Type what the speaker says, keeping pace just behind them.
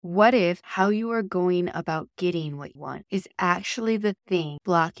What if how you are going about getting what you want is actually the thing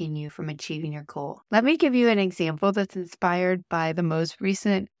blocking you from achieving your goal? Let me give you an example that's inspired by the most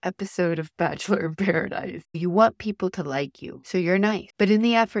recent episode of Bachelor in Paradise. You want people to like you, so you're nice. But in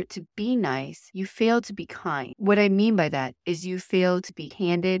the effort to be nice, you fail to be kind. What I mean by that is you fail to be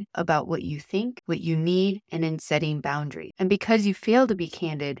candid about what you think, what you need, and in setting boundaries. And because you fail to be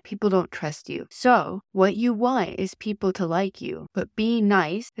candid, people don't trust you. So what you want is people to like you. But being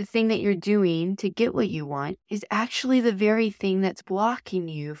nice, the thing that you're doing to get what you want, is actually the very thing that's blocking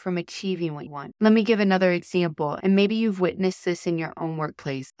you from achieving what you want. Let me give another example, and maybe you've witnessed this in your own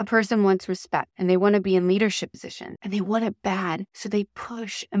workplace. A person wants respect, and they want to be in leadership position, and they want it bad, so they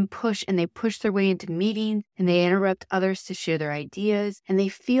push and push, and they push their way into meetings, and they interrupt others to share their ideas, and they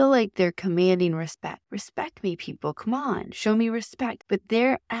feel like they're commanding respect. Respect me, people. Come on, show me respect. But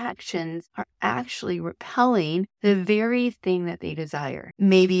their actions are actually repelling the very thing that they desire.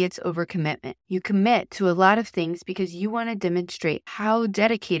 Maybe it's overcommitment. You commit to a lot of things because you want to demonstrate how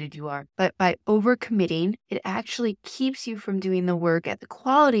dedicated you are. But by overcommitting, it actually keeps you from doing the work at the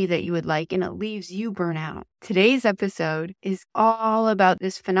quality that you would like, and it leaves you burn out. Today's episode is all about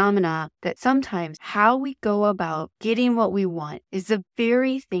this phenomena that sometimes how we go about getting what we want is the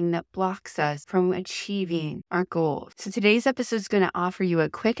very thing that blocks us from achieving our goals. So today's episode is going to offer you a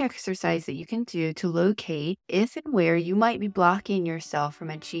quick exercise that you can do to locate if and where you might be blocking yourself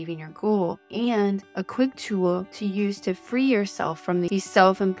from achieving your goal, and a quick tool to use to free yourself from these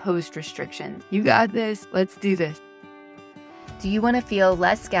self-imposed restrictions. You got this. Let's do this. Do you want to feel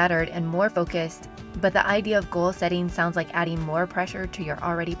less scattered and more focused, but the idea of goal setting sounds like adding more pressure to your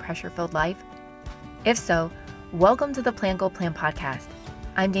already pressure-filled life? If so, welcome to the Plan Goal Plan podcast.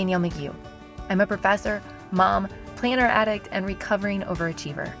 I'm Danielle McGee. I'm a professor, mom, planner addict, and recovering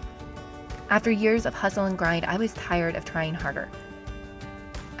overachiever. After years of hustle and grind, I was tired of trying harder.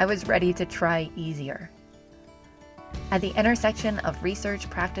 I was ready to try easier. At the intersection of research,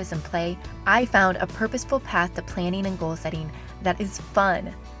 practice, and play, I found a purposeful path to planning and goal setting that is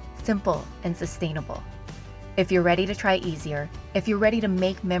fun, simple, and sustainable. If you're ready to try easier, if you're ready to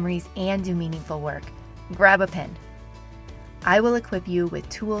make memories and do meaningful work, grab a pen. I will equip you with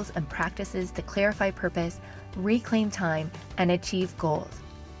tools and practices to clarify purpose, reclaim time, and achieve goals,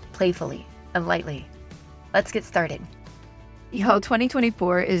 playfully and lightly. Let's get started.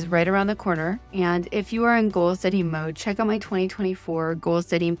 2024 is right around the corner, and if you are in goal setting mode, check out my 2024 goal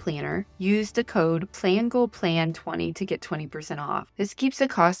setting planner. Use the code PLANGOALPLAN20 to get 20% off. This keeps the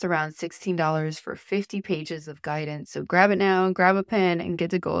cost around $16 for 50 pages of guidance, so grab it now, grab a pen, and get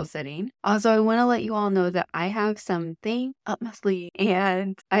to goal setting. Also, I want to let you all know that I have something up my sleeve,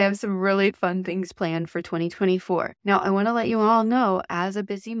 and I have some really fun things planned for 2024. Now, I want to let you all know, as a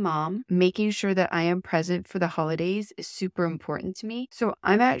busy mom, making sure that I am present for the holidays is super important to me. So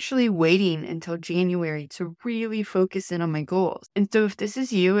I'm actually waiting until January to really focus in on my goals. And so if this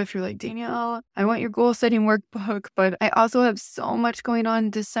is you, if you're like, Danielle, I want your goal setting workbook, but I also have so much going on in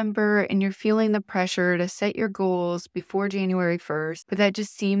December, and you're feeling the pressure to set your goals before January 1st, but that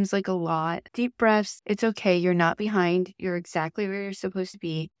just seems like a lot. Deep breaths. It's okay. You're not behind. You're exactly where you're supposed to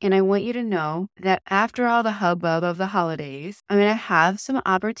be. And I want you to know that after all the hubbub of the holidays, I'm going to have some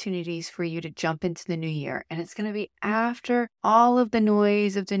opportunities for you to jump into the new year. And it's going to be after all of the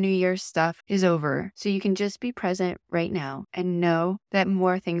noise of the New Year stuff is over. So you can just be present right now and know that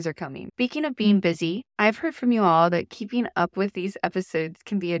more things are coming. Speaking of being busy, I've heard from you all that keeping up with these episodes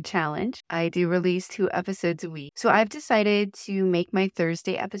can be a challenge. I do release 2 episodes a week. So I've decided to make my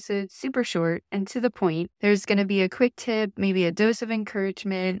Thursday episodes super short and to the point. There's going to be a quick tip, maybe a dose of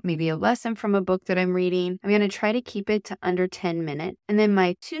encouragement, maybe a lesson from a book that I'm reading. I'm going to try to keep it to under 10 minutes. And then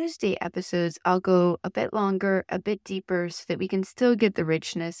my Tuesday episodes, I'll go a bit longer, a bit deeper, so that we can still get the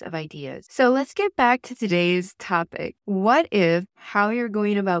richness of ideas. So let's get back to today's topic. What if how you're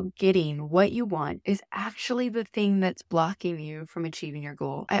going about getting what you want is actually the thing that's blocking you from achieving your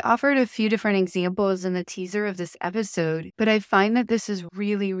goal? I offered a few different examples in the teaser of this episode, but I find that this is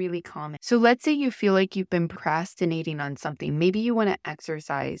really, really common. So let's say you feel like you've been procrastinating on something. Maybe you want to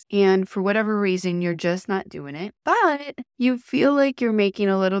exercise, and for whatever reason, you're just not doing it, but you feel like you're making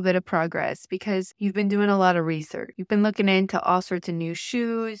a little bit of progress because you've been doing a lot of research. You've been looking into all sorts of new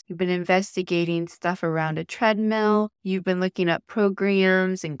shoes. You've been investigating stuff around a treadmill. You've been looking up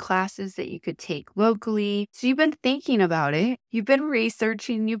programs and classes that you could take locally. locally. So you've been thinking about it. You've been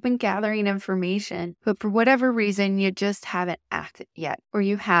researching, you've been gathering information, but for whatever reason, you just haven't acted yet. Or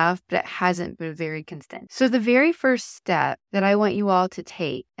you have, but it hasn't been very consistent. So the very first step that I want you all to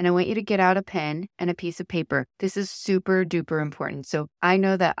take, and I want you to get out a pen and a piece of paper. This is super duper important. So I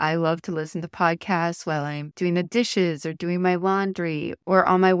know that I love to listen to podcasts while I'm doing the dishes or doing my laundry or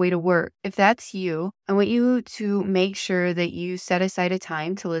on my way to work. If that's you, I want you to make sure that you set aside a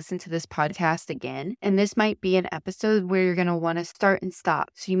time to listen to this podcast again. And this might be an episode where you're going to want to start and stop.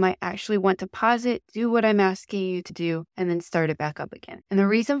 So you might actually want to pause it, do what I'm asking you to do, and then start it back up again. And the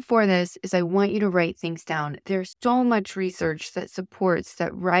reason for this is I want you to write things down. There's so much research that supports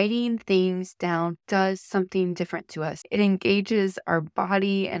that writing things down does something different to us. It engages our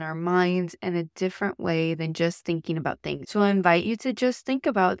body and our minds in a different way than just thinking about things. So I invite you to just think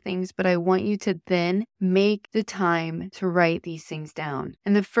about things, but I want you to then make the time to write these things down.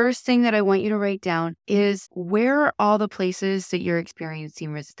 And the first thing that I want you to write down is, where are all the places that you're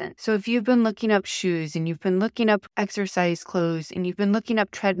experiencing resistance? So if you've been looking up shoes and you've been looking up exercise clothes and you've been looking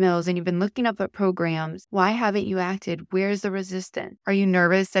up treadmills and you've been looking up at programs, why haven't you acted? Where's the resistance? Are you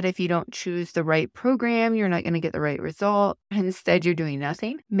nervous that if you don't choose the right program, you're not going to get the right result? Instead, you're doing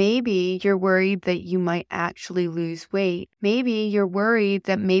nothing. Maybe you're worried that you might actually lose weight. Maybe you're worried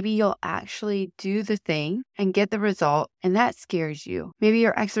that maybe you'll actually do the thing and get the result, and that scares you. Maybe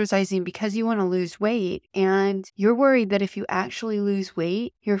you're exercising because you want to lose weight, and you're worried that if you actually lose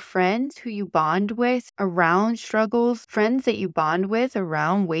weight, your friends who you bond with around struggles, friends that you bond with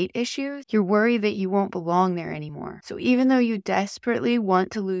around weight issues, you're worried that you won't belong there anymore. So even though you desperately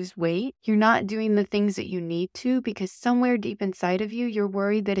want to lose weight, you're not doing the things that you need to, because somewhere deep inside of you, you're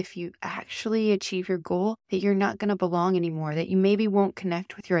worried that if you actually achieve your goal, that you're not going to belong anymore, that you maybe won't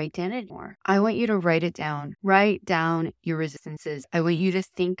connect with your identity anymore. I want you to write it down. Write down your resistances. I want you to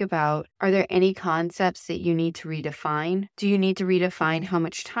think about, are there any concepts that you need to redefine? Do you need to redefine how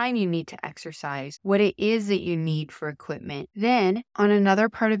much time you need to exercise? What it is that you need for equipment? Then on another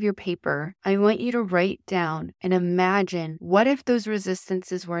part of your paper, I want you to write down and imagine, what if those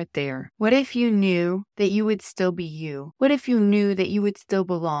resistances weren't there? What if you knew that you would still be you? What if you knew that you would still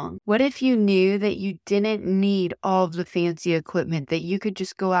belong? What if you knew that you didn't need all of the fancy equipment, that you could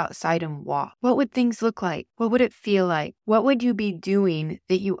just go outside and walk? What would things look like? What would it feel like? What would you be doing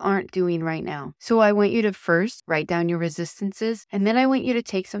that you aren't doing right now? So I want you to first write down your resistances, and then I want you to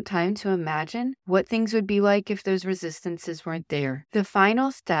take some time to imagine what things would be like if those resistances weren't there. The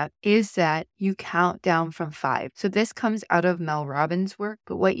final step is that you count down from 5. So this comes out of Mel Robbins' work,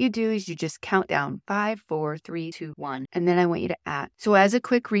 but what you do is you just count down 5, 4, 3, 2, 1, and then I want you to act. So as a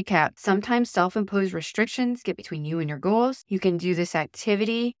quick recap, sometimes self-imposed restrictions get between you and your goals. You can do this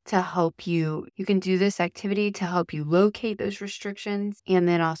activity to help you locate those restrictions and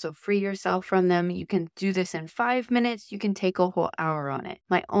then also free yourself from them. You can do this in 5 minutes. You can take a whole hour on it.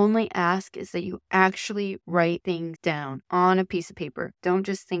 My only ask is that you actually write things down on a piece of paper. Don't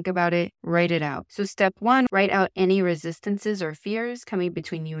just think about it, write it out. So step 1, write out any resistances or fears coming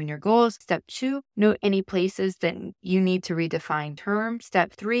between you and your goals. Step 2, note any places that you need to redefine terms.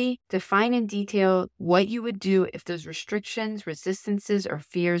 Step 3, define in detail what you would do if those restrictions, resistances, or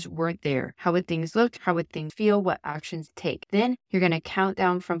fears weren't there. How would things look? How would things feel? What actions take? Then you're going to count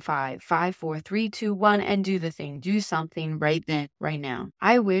down from 5, 5, 4, 3, 2, 1, and do the thing. Do something right then, right now.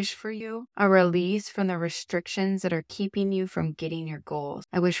 I wish for you a release from the restrictions that are keeping you from getting your goals.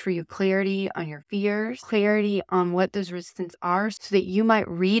 I wish for you clarity on your fears, clarity on what those resistance are, so that you might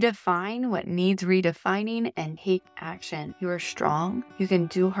redefine what needs redefining and take action. You are strong. You can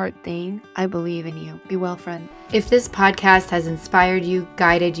do hard things. I believe in you. Be well, friend. If this podcast has inspired you,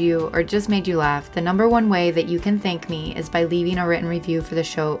 guided you, or just made you laugh, the number one way that you can thank me is by leaving a written review for the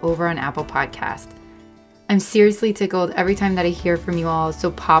show over on Apple Podcast. I'm seriously tickled every time that I hear from you all,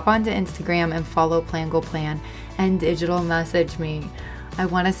 so pop onto Instagram and follow Plan Goal Plan and digital message me. I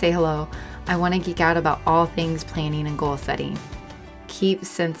want to say hello. I want to geek out about all things planning and goal setting. Keep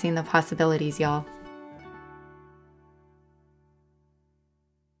sensing the possibilities, y'all.